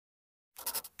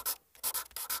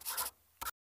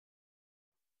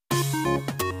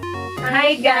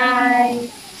Hi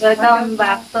guys! Welcome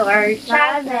back to our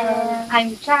channel.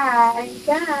 I'm Chai.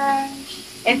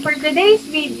 And for today's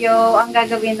video, ang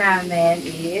gagawin namin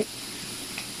is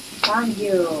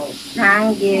Samgyeopsal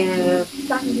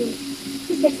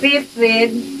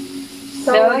with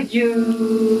soju.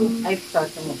 Ay,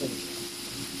 sauce mo ko.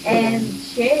 And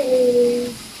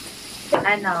cheese.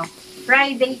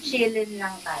 Friday chillin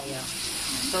lang tayo.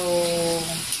 So,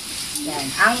 yan.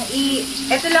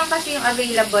 Ito lang kasi yung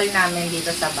available namin dito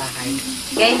sa bahay.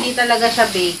 Kaya hindi talaga siya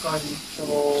bacon. So,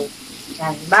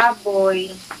 yan.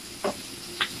 Baboy.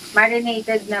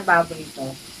 Marinated na baboy ito.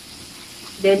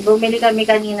 Then, bumili kami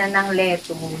kanina ng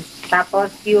lettuce. Tapos,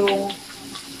 yung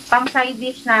pang side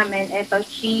dish namin, ito,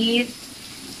 cheese,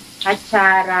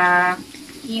 atsara,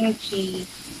 kimchi,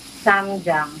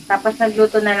 samgyang. Tapos,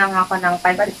 nagluto na lang ako ng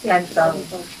pancit canton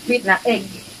with na egg.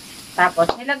 Tapos,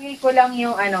 nilagay ko lang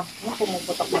yung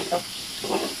pumuputok na to.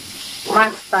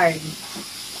 Mustard.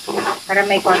 Para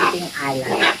may konting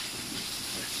alat.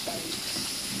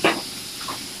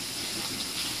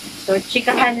 So,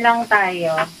 chikahan lang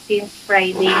tayo. Since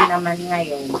Friday naman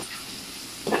ngayon.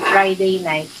 Friday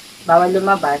night. Bawal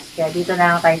lumabas. Kaya dito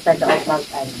na lang tayo sa loob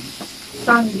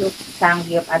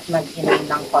Samgyeop at mag-inom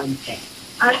ng konti.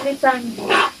 Ate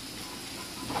Samgyeop.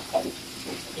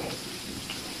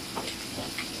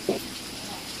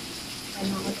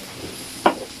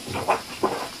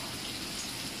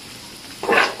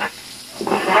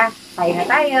 Tara, tayo na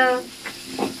tayo.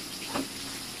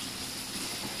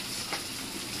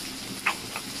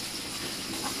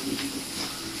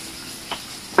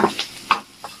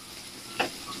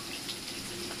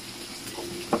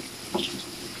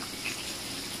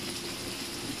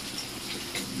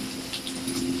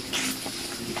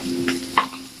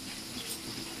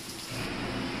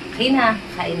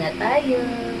 Kain na tayo.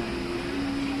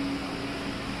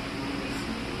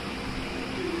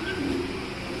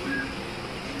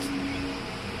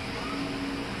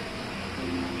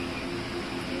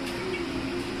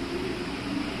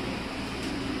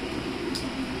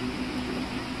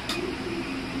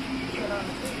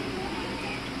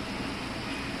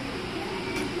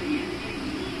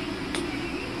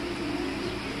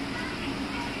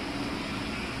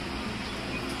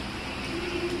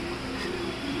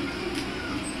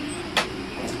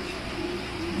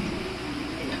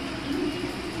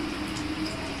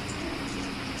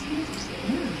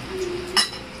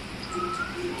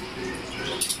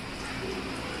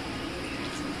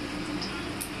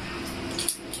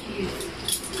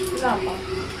 Wala pa.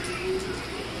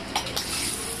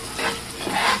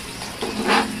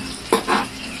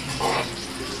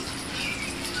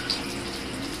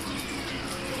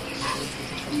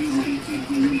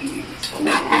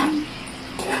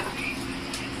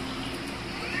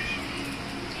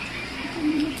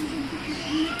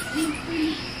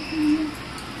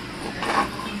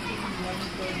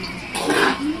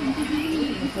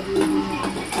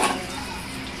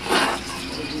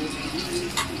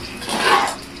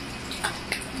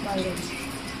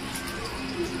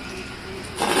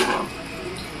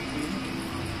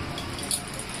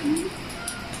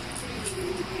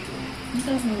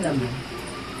 Ito ang laman.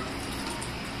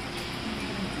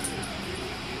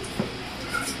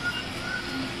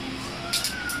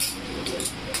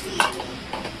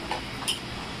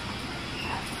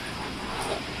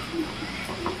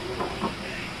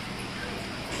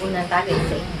 Unang tagay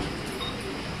sa inyo.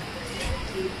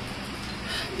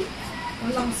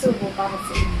 Walang subo para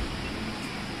sa inyo.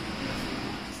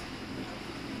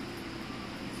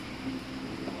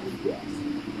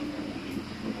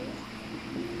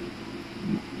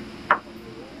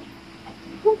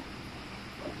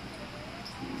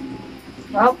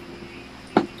 Wow.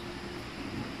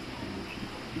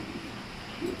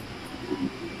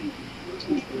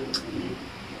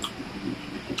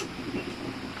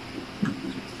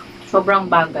 Sobrang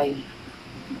bagay.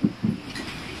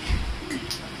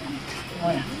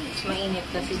 Wala. Mas mainit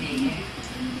kasi dito.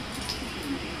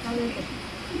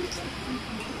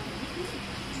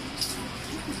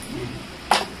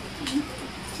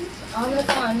 Ano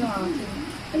ito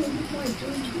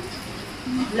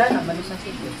Wala na, balis na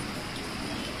sito.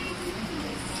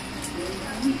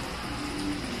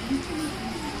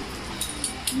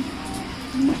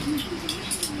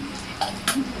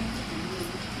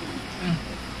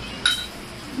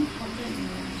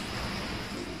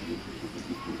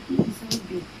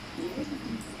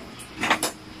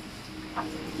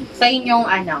 Sa inyong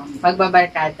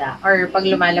pagbabarkada or pag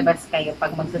lumalabas kayo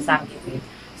pag magsasamgyeopsal,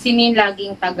 sino yung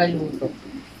laging tagaluto?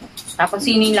 Tapos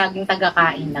sino yung laging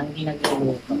tagakain ng di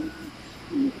nagluluto?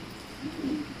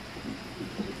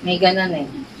 May ganun eh.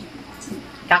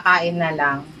 Kakain na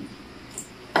lang.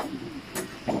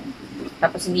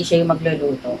 Tapos hindi siya yung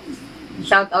magluluto.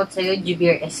 Shout out sa'yo,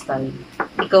 Jibir Escal.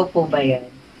 Ikaw po ba yan?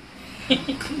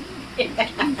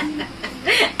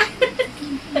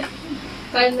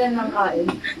 Kain na ng kain.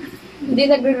 Hindi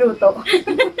nagluluto.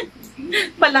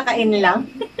 Palakain lang.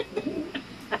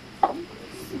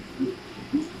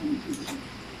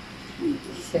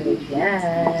 So,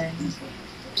 yan.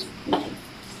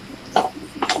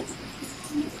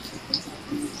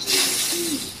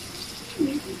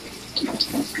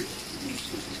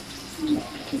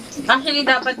 Actually,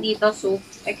 dapat dito soup.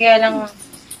 Eh, kaya lang,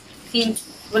 since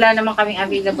wala naman kaming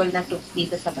available na soup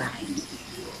dito sa bahay.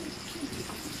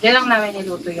 Diyan lang namin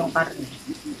niluto yung karne.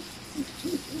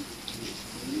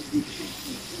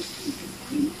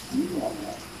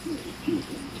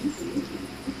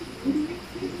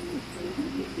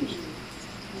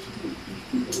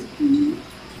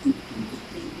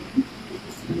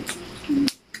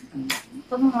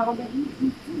 Ito mga ako ba?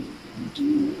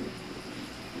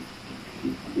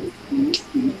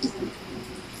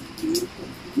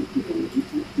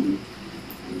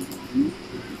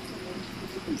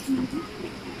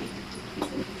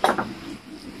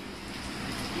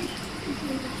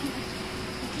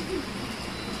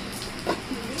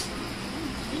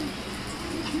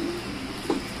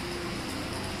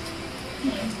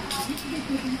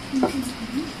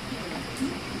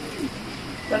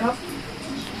 Sarap.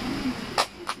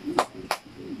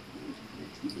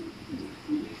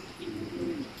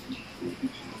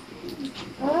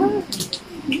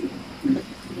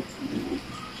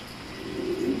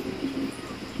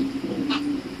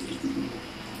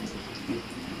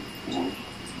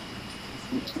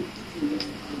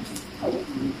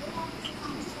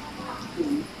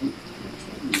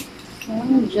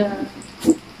 Dyan.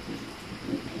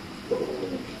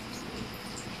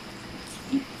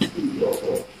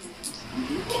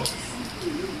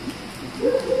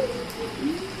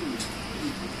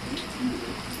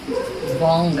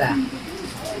 Bongga.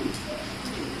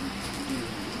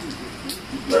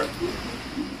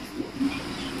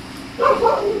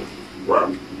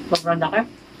 Sobrang laki.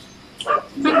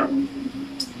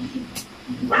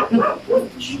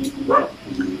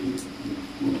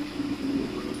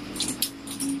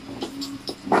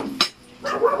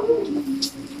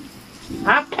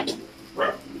 Hap.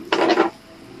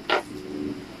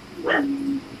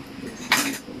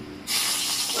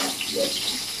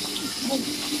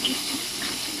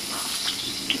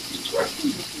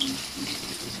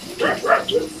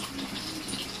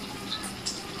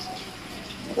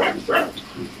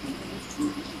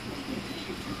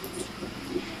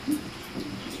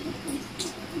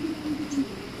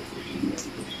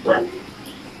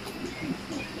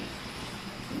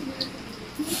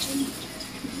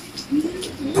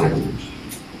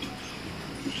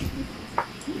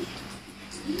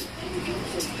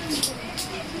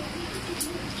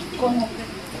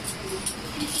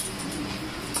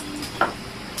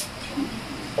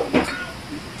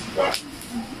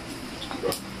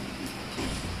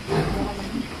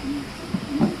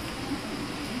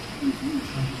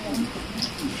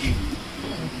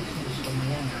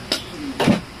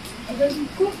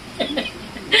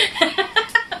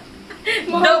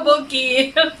 Double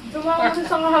kill. Tumawa ko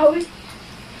sa kahawi.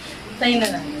 Tayo na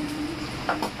lang.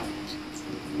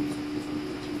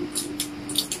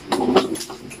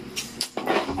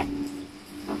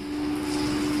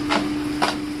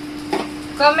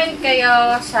 Comment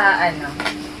kayo sa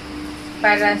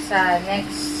para sa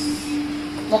next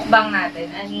mukbang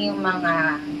natin. Ano yung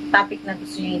mga topic na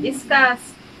gusto nyo i-discuss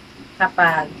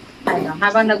kapag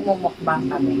habang nagmumukbang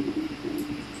kami.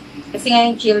 Kasi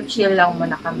ngayon chill-chill lang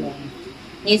muna kami.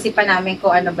 Iisipan namin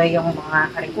kung ano ba yung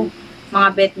mga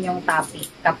bet nyong topic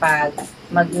kapag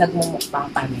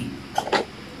nagmumukbang kami.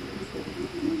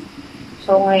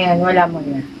 So ngayon, wala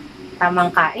muna. Tamang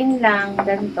kain lang,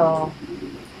 ganito.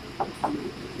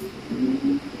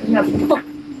 Napo.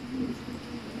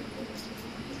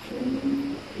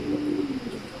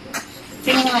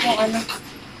 Tingnan nga kung ano.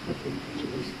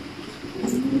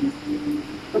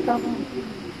 Ito mo.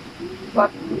 What?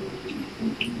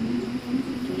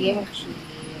 Kimchi.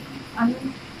 Ano?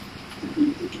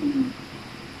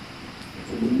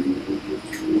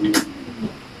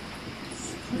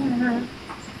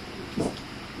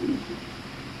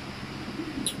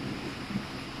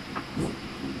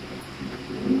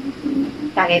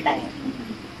 Kage tayo.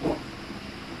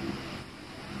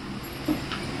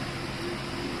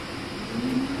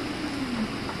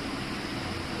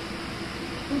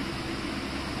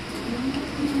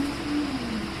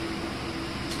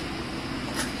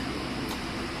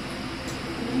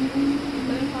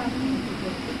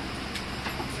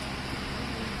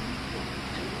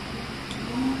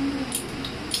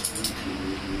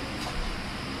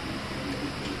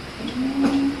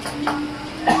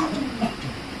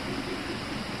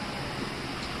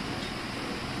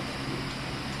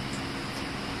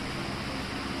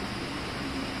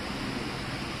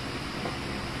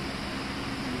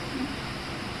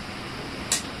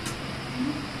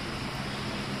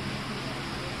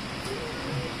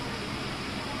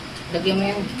 Lagyan mo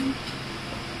yan.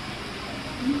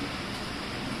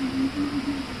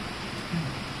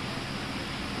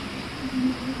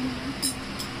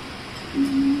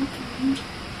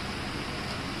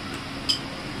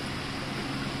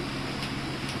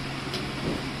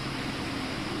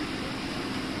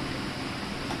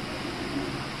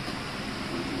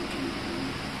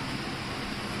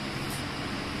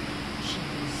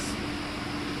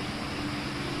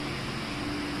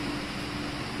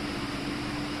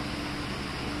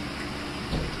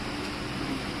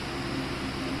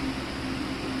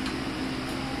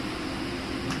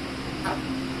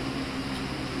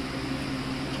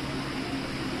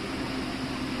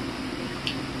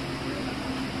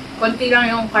 Konti lang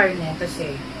yung karne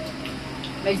kasi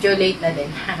medyo late na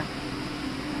din.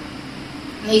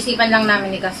 Naisipan lang namin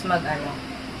ni Kas mag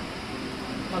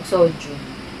soju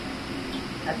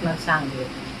at mag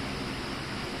samgyup.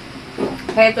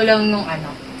 Kaya ito lang nung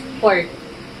pork.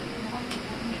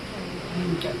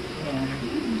 Yeah.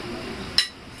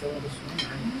 So,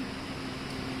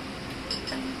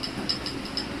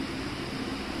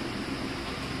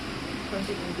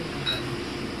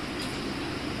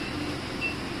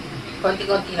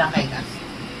 konti-konti lang kay Kas.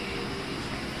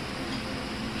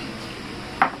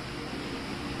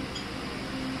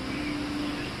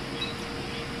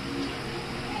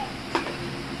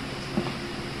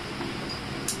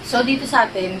 So, dito sa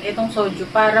atin, itong soju,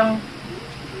 para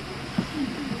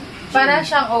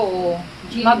siyang,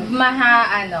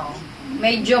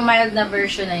 medyo mild na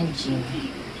version ng gin.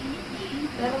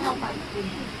 Pero mapati.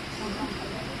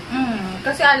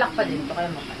 Kasi alak pa din ito, kaya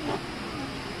mapati.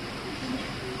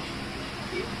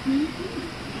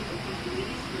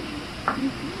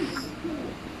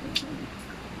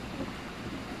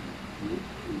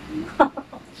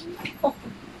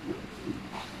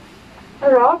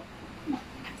 Sarap.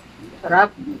 Sarap.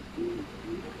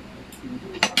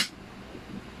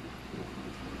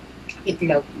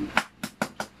 Itlog.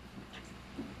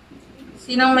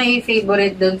 Sinong may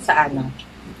favorite dun sa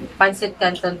Pancit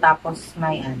Canton tapos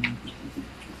may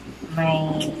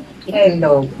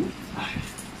itlog.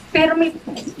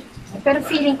 Pero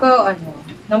feeling ko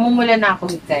namumula na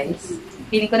ako, guys.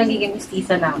 Feeling ko nagiging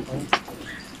mistisa na ako.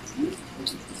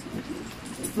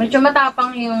 Medyo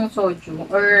matapang yung soju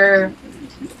or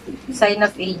sign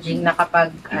of aging na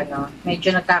kapag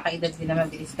medyo nagkakaedad din na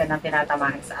mabilis ka nang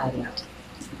tinatamaan sa araw.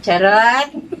 Charot!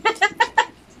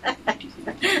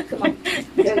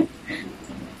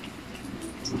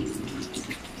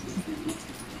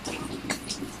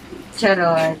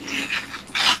 Charot.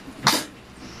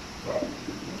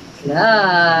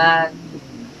 Lag.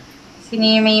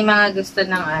 Sino may mga gusto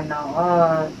ng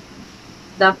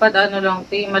dapat lang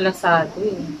ito yung malasado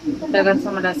Talagang sa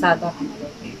malasado.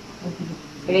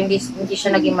 Pero hindi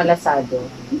siya naging malasado.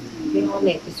 Yung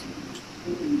lettuce.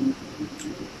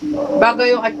 Bago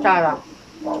yung atsara.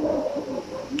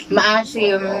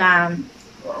 Maasim na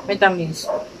vitamins.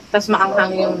 Tapos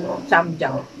maanghang yung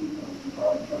samgyang.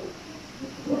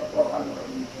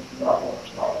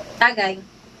 Tagay.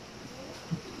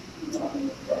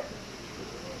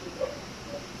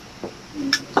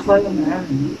 So, yun na.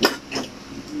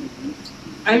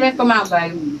 Ay, may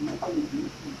kumagay.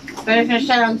 Pero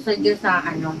siya lang suggest sa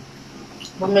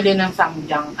bumili ng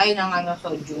samgyang. Ay, ng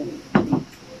soju.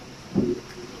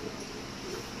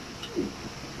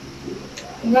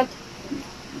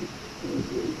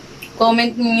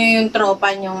 Comment niyo yung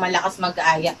tropa niyong malakas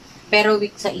mag-aaya. Pero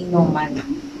weak sa inuman.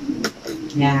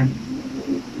 Yan.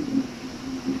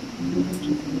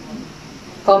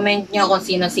 Comment niyo kung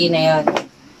sino-sino yun.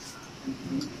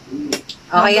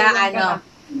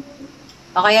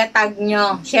 O kaya tag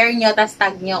nyo, share nyo, tas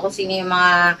tag nyo kung sino yung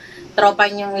mga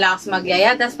tropa nyong lakas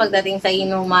magyaya. Tas pagdating sa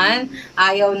inuman,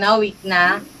 ayaw na, weak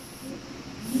na.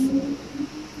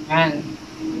 Yan.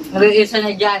 Nag-iisa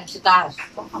na dyan, si Cass.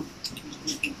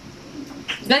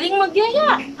 Galing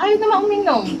magyaya. Ayaw na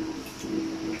mauminom.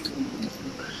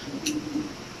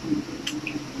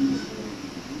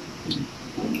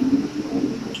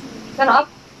 Sarap.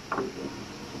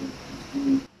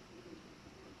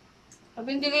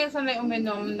 Sabi hindi kayo sanay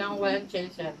uminom ng walang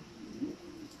chaser.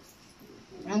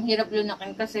 Ang hirap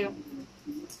lunakin kasi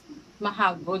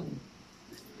mahagod.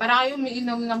 Para kayo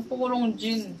umiinom ng purong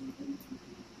gin.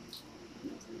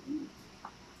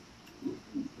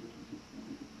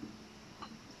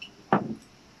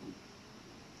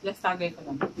 Last tagay ko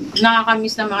lang.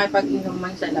 Nakakamiss na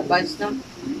makipag-inuman sa labas, no?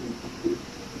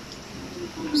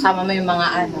 Sama mo yung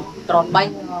mga tropa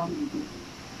nyo.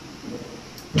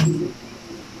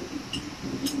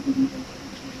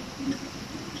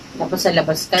 Tapos sa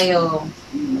labas kayo.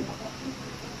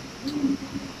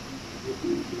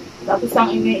 Tapos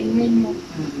ang ingay-ingay mo.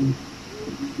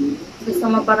 Gusto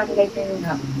mabarangay kayo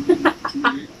na.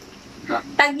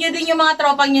 Tag nyo din yung mga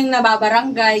tropa nyo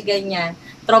nababarangay, ganyan.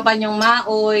 Tropa nyong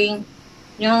maoy.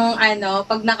 Yung ano,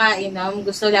 pag nakainom,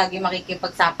 gusto lagi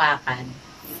makikipagsapakan.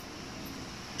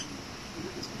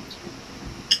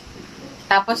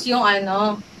 Tapos yung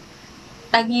ano,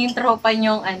 tag nyo yung tropa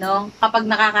nyong ano, kapag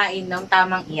nakakainom,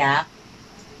 tamang iyak.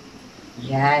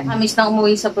 Yan. Kamis na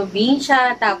umuwi sa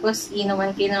probinsya, tapos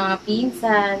inuman kayo ng mga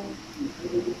pinsan.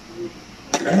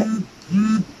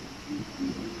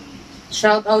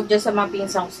 Shout out dyan sa mga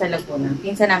pinsan ko sa Laguna.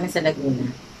 Pinsan namin sa Laguna.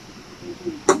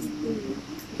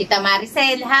 Tita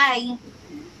Maricel, hi!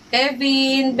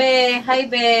 Kevin, Be, hi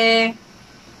Be!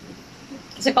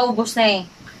 Kasi paubos na eh.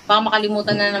 Baka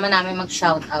makalimutan na naman namin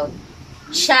mag-shout out.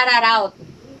 Shout out!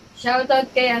 Shout out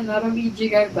kay Romigi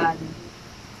Garbano.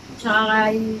 Tsaka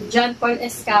kay John Paul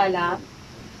Escala.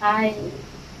 Hi.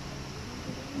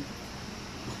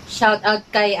 Shout out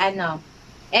kay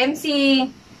MC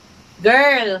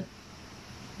Girl.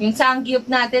 Yung Samgyeop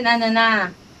natin, na.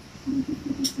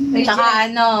 Tsaka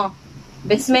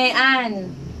Besmean.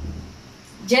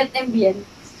 Jet Ambient.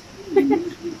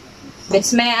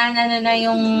 Besmean, na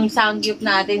yung Samgyeop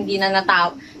natin, hindi na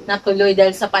natuloy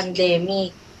dahil sa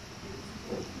pandemic.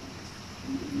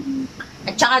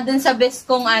 At saka dun sa best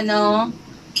kong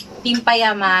Team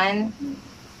Payaman,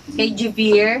 kay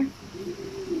Javir.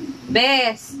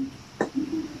 Best.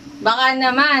 Baka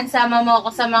naman, sama mo ako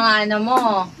sa mga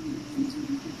mo.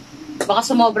 Baka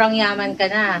sumobrang yaman ka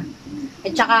na.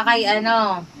 At saka kay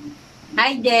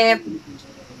hi Jeff.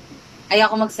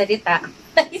 Ayoko magsalita.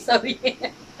 Sorry.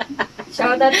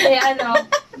 Shoutout kay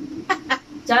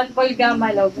John Paul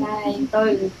Gamalog. Hi,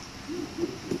 tol.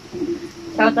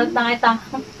 Shoutout na kita.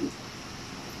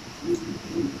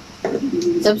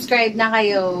 Subscribe na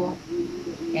kayo.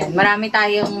 Yan, marami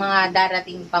tayong mga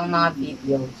darating pang mga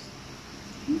videos.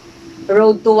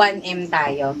 Road to 1M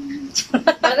tayo.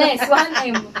 Pares,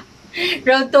 1M.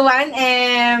 Road to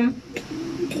 1M.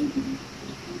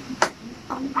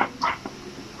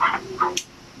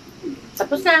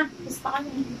 Tapos na. Basta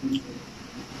kami.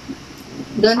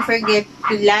 Don't forget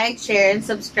to like, share, and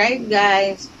subscribe,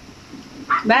 guys.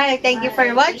 Bye. Thank you for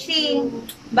watching.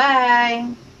 Bye.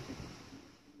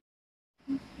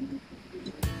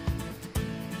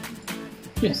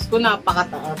 Yes, kung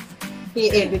napakataas.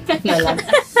 I-edit na lang.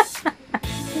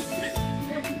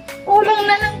 Kulang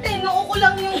na lang, Noo ko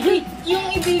lang yung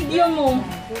i-video mo.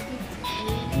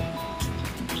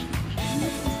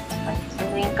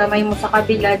 Ano yung kamay mo sa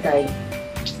kabila, Day?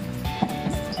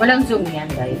 Walang zoom yan,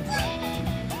 Day.